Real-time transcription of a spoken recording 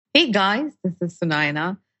Hey guys, this is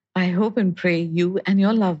Sunaina. I hope and pray you and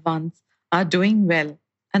your loved ones are doing well.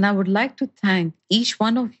 And I would like to thank each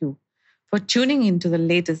one of you for tuning in to the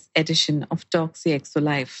latest edition of Talk CXO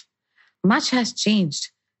Life. Much has changed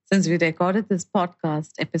since we recorded this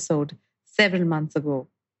podcast episode several months ago.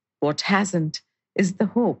 What hasn't is the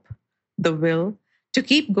hope, the will to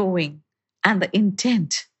keep going, and the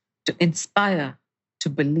intent to inspire, to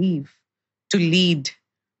believe, to lead,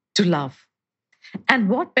 to love. And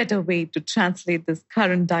what better way to translate this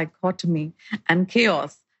current dichotomy and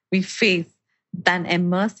chaos we face than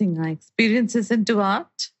immersing our experiences into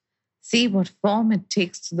art? See what form it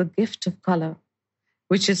takes to the gift of color,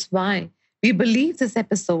 which is why we believe this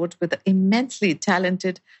episode with the immensely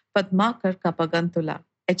talented Padmakar Kappagantula,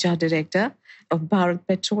 HR Director of Bharat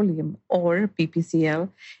Petroleum or PPCL,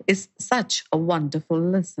 is such a wonderful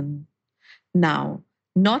listen. Now,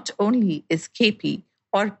 not only is KP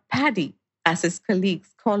or Paddy, as his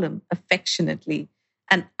colleagues call him affectionately,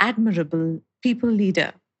 an admirable people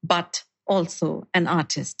leader, but also an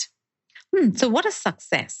artist. So, what is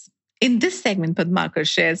success? In this segment, Padmakar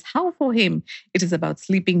shares how for him it is about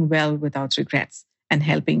sleeping well without regrets and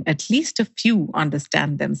helping at least a few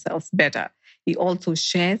understand themselves better. He also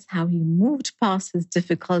shares how he moved past his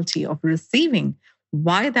difficulty of receiving,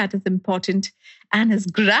 why that is important, and his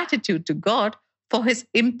gratitude to God for his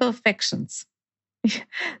imperfections.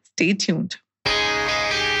 Stay tuned.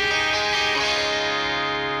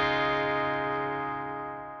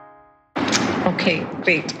 Okay,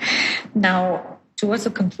 great. Now, towards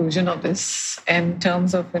the conclusion of this, in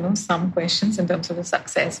terms of some questions in terms of the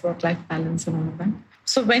success, work-life balance, and all of that.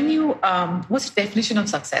 So, what's the definition of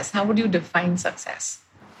success? How would you define success?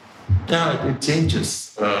 Yeah, it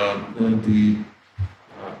changes.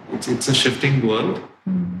 It's a shifting world.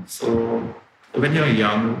 So when you're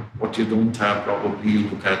young, what you don't have, probably you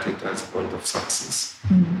look at it as a world of success.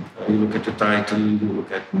 You look at a title, you look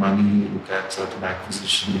at money, you look at certain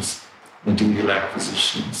acquisitions, material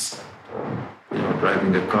acquisitions,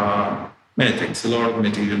 driving a car, many things. A lot of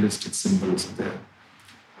materialistic symbols are there.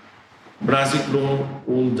 But as you grow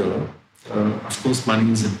older, of course,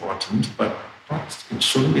 money is important, but it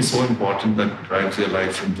shouldn't be so important that it drives your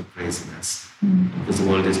life into craziness. Because the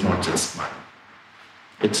world is not just money.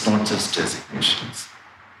 It's not just designations.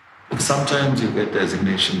 Because sometimes you get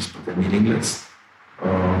designations, but they're meaningless.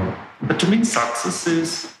 But to me, success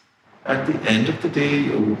is, at the end of the day,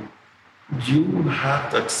 you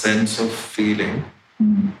have that sense of feeling.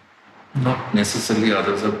 Not necessarily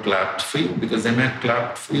others have clapped for you, because they may have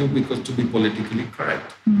clapped for you because to be politically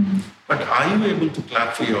correct. But are you able to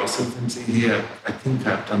clap for yourself and say, "Here, I think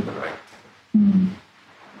I've done the right thing"?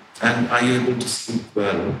 And are you able to sleep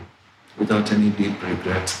well without any deep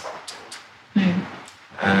regrets about it?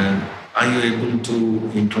 And are you able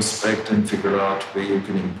to introspect and figure out where you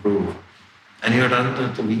can improve? And you've done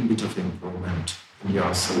that a wee bit of improvement in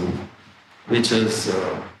yourself, which has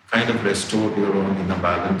kind of restored your own inner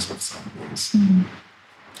balance of some ways.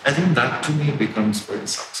 I think that to me becomes very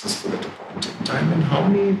successful at a point in time. And how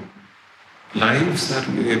many lives are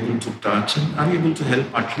you able to touch, and are you able to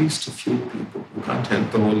help at least a few people? You can't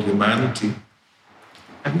help the whole humanity.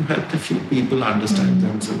 Have you helped a few people understand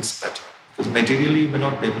themselves better? Because materially you may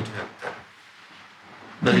not be able to help them.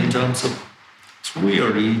 But in terms of through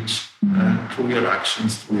your reach, and through your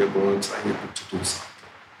actions, through your words, are you able to do something?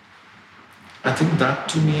 I think that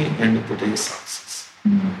to me, end of the day, is success.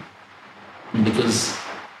 Because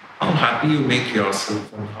how happy you make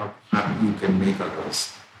yourself and how happy you can make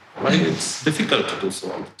others. Well, it's difficult to do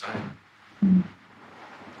so all the time.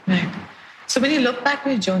 Right. So when you look back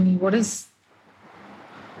at your journey,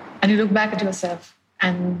 and you look back at yourself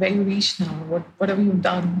and where you reach now, whatever you've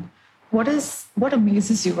done, what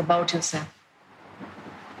amazes you about yourself?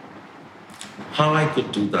 How I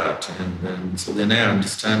could do that. And so then I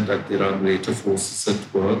understand that there are greater forces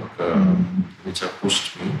at work which have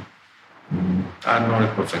pushed me. I'm not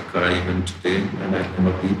a perfect guy even today, and I'll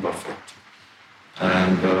never be perfect.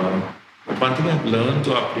 But one thing I've learned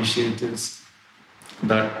to appreciate is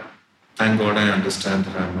that, thank God, I understand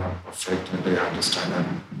that I'm not perfect, and I understand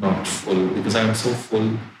I'm not full. Because I'm so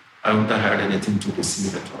full, I wouldn't have had anything to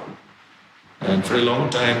receive at all. And for a long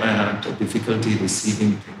time, I had difficulty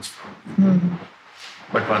receiving things from people.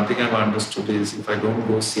 But one thing I've understood is if I don't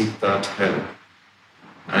go seek that help,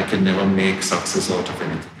 I can never make success out of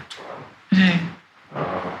anything at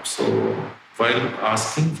all. So while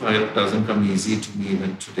asking for help doesn't come easy to me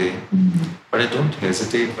even today, but I don't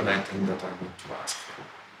hesitate when I think that I need to ask for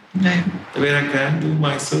help. Where I can do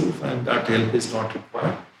myself and that help is not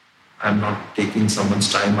required, I'm not taking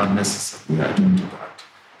someone's time unnecessarily, I don't do that.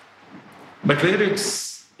 But where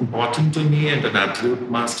it's important to me and an absolute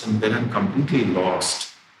must, and when I'm completely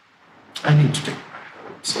lost, I need to take my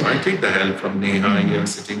help. So I take the help from Neha here,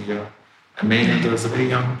 sitting here, and many others are very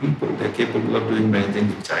young people. They're capable of doing many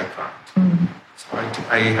things which I can't. So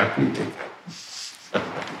I happily take help.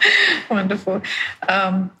 Wonderful.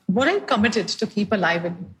 What are you committed to keep alive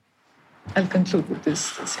in you? I'll conclude with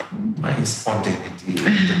this. My spontaneity,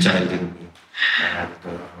 the child in me. And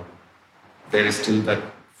there is still that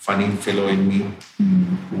funny fellow in me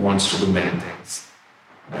who wants to do many things.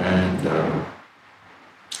 And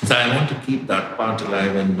so I want to keep that part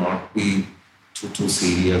alive and not be too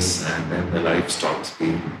serious, and then the life stops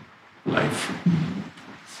being life.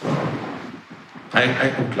 So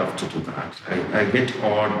I would love to do that. I get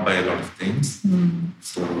awed by a lot of things.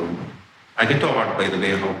 So I get awed by the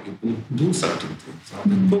way how people do certain things, how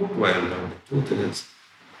they cook well, how they do this,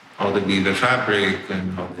 how they weave a fabric,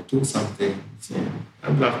 and how they do something. So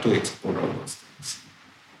I'd love to explore all those things.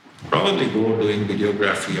 Probably go doing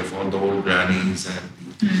videography of all the old grannies and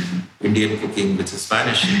the Indian cooking, which is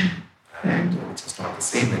vanishing, and which is not the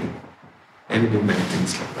same anymore. And we do many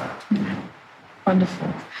things like that.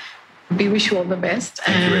 Wonderful. We wish you all the best.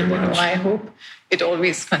 Thank you very much. I hope it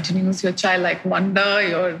always continues, your childlike wonder,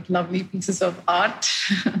 your lovely pieces of art.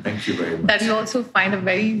 Thank you very much. That you also find a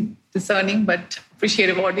very discerning but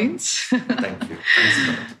appreciative audience. Thank you. Thanks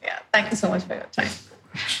a lot. Yeah, thank you so much for your time.